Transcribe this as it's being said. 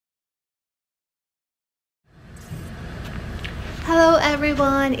Hello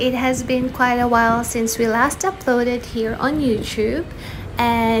everyone, it has been quite a while since we last uploaded here on YouTube,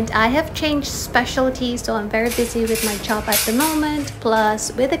 and I have changed specialties, so I'm very busy with my job at the moment,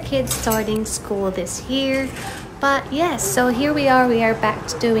 plus with the kids starting school this year. But yes, so here we are back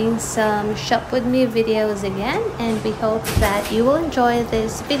to doing some shop with me videos again, and we hope that you will enjoy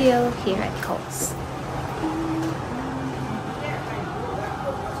this video here at COLES.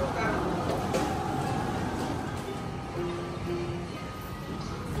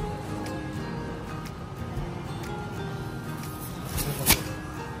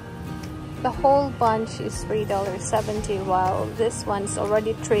 The whole bunch is $3.70, while this one's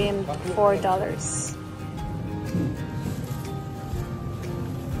already trimmed $4.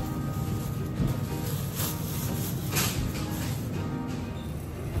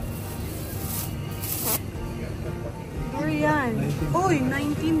 Durian. Uy,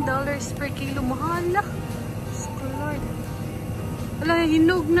 $19 per kilo. Mahal na. Lord. Wala,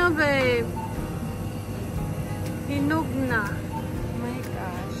 hinog na, babe. Hinog na. My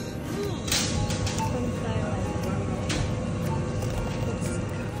gosh.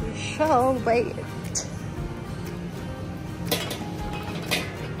 Oh, wait.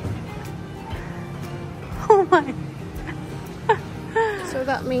 Oh my. So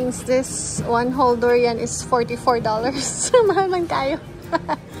that means this one whole durian is $44. Mahal man tayo.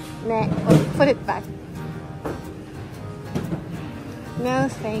 Nah, put it back. No,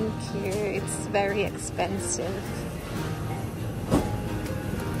 thank you. It's very expensive.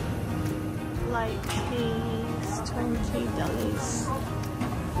 Light cheese, $20.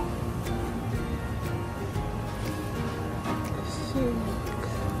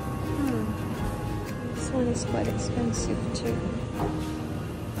 This one is quite expensive too.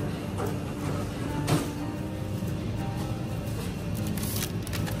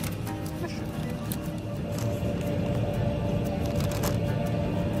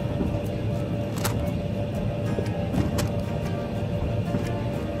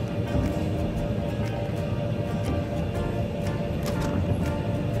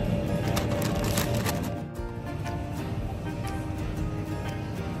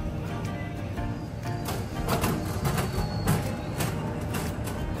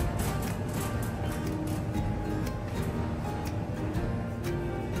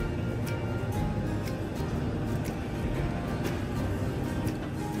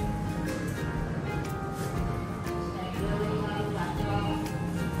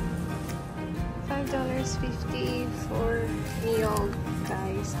 $5.50 for niyog,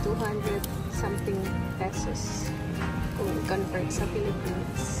 guys. 200 something pesos kung convert sa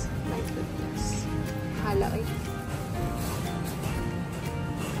Philippines. My goodness. Hala eh.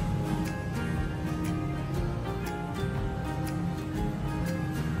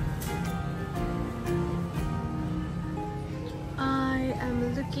 I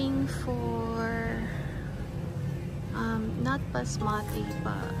am looking for not basmati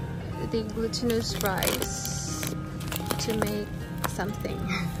but the glutinous rice to make something,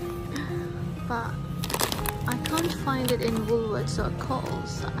 but I can't find it in Woolworths or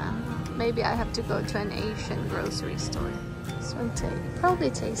COLES. Maybe I have to go to an Asian grocery store. This one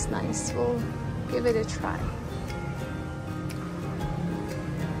probably tastes nice. We'll give it a try.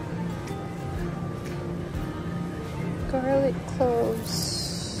 Garlic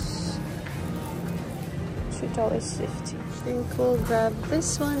cloves, $2.50. I think we'll grab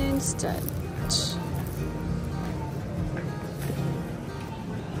this one instead. It's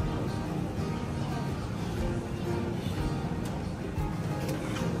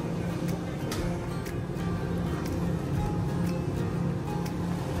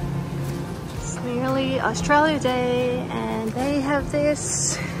nearly Australia Day and they have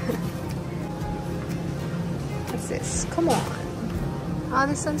this. What's this? Come on. Oh,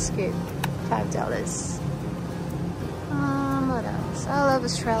 this one's good. $5. What else? I love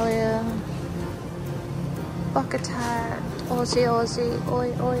Australia. Bucket hat. Aussie, Aussie.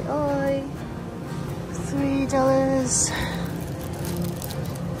 Oi, oi, oi. $3.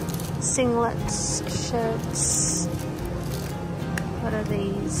 Singlets, shirts. What are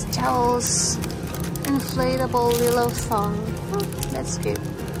these? Towels. Inflatable willow thong. Oh, that's good.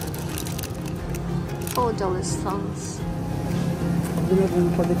 $4 thongs.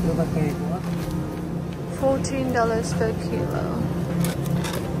 $14 per kilo.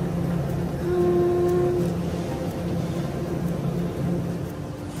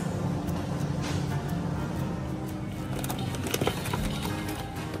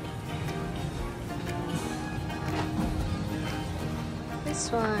 This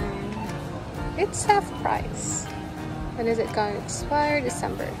one, it's half price. When is it going to expire?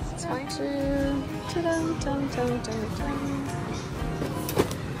 December. It's fine.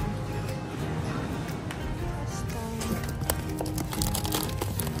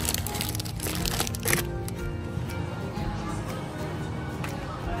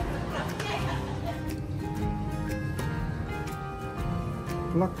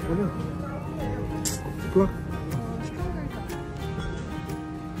 Plak, ano? Plak.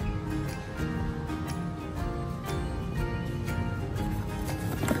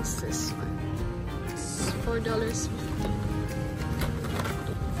 What's this one? It's $4.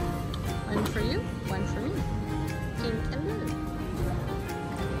 One for you, one for me. Pink and blue.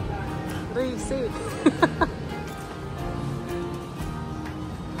 What do you see?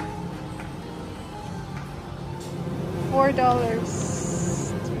 $4.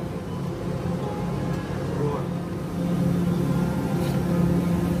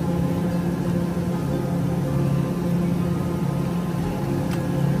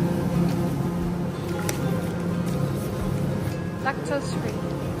 Lactose free.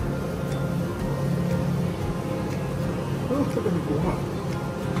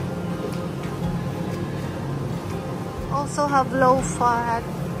 Also have low fat,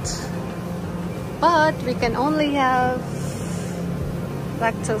 but we can only have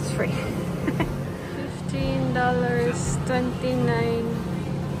lactose free. $15.29.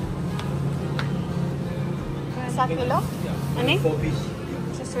 Sa kilo? Ani?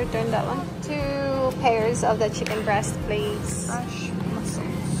 Just return that one. 2 pairs of the chicken breast, please. Fresh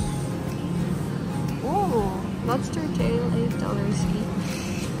mussels. Oh, lobster tail, $8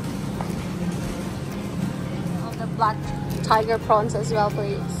 each. All the black tiger prawns as well,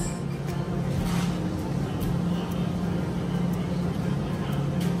 please.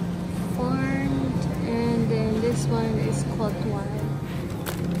 Farmed, and then this one is caught wild.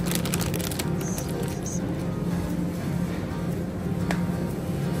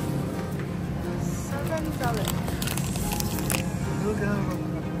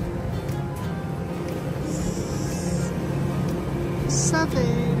 $7,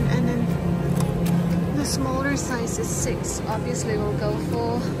 and then the smaller size is $6. Obviously we'll go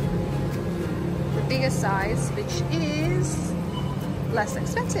for the bigger size, which is less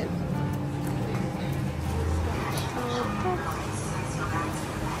expensive.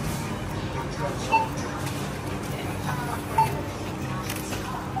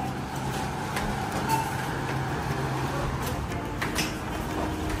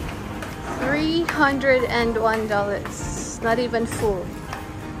 $301, not even full.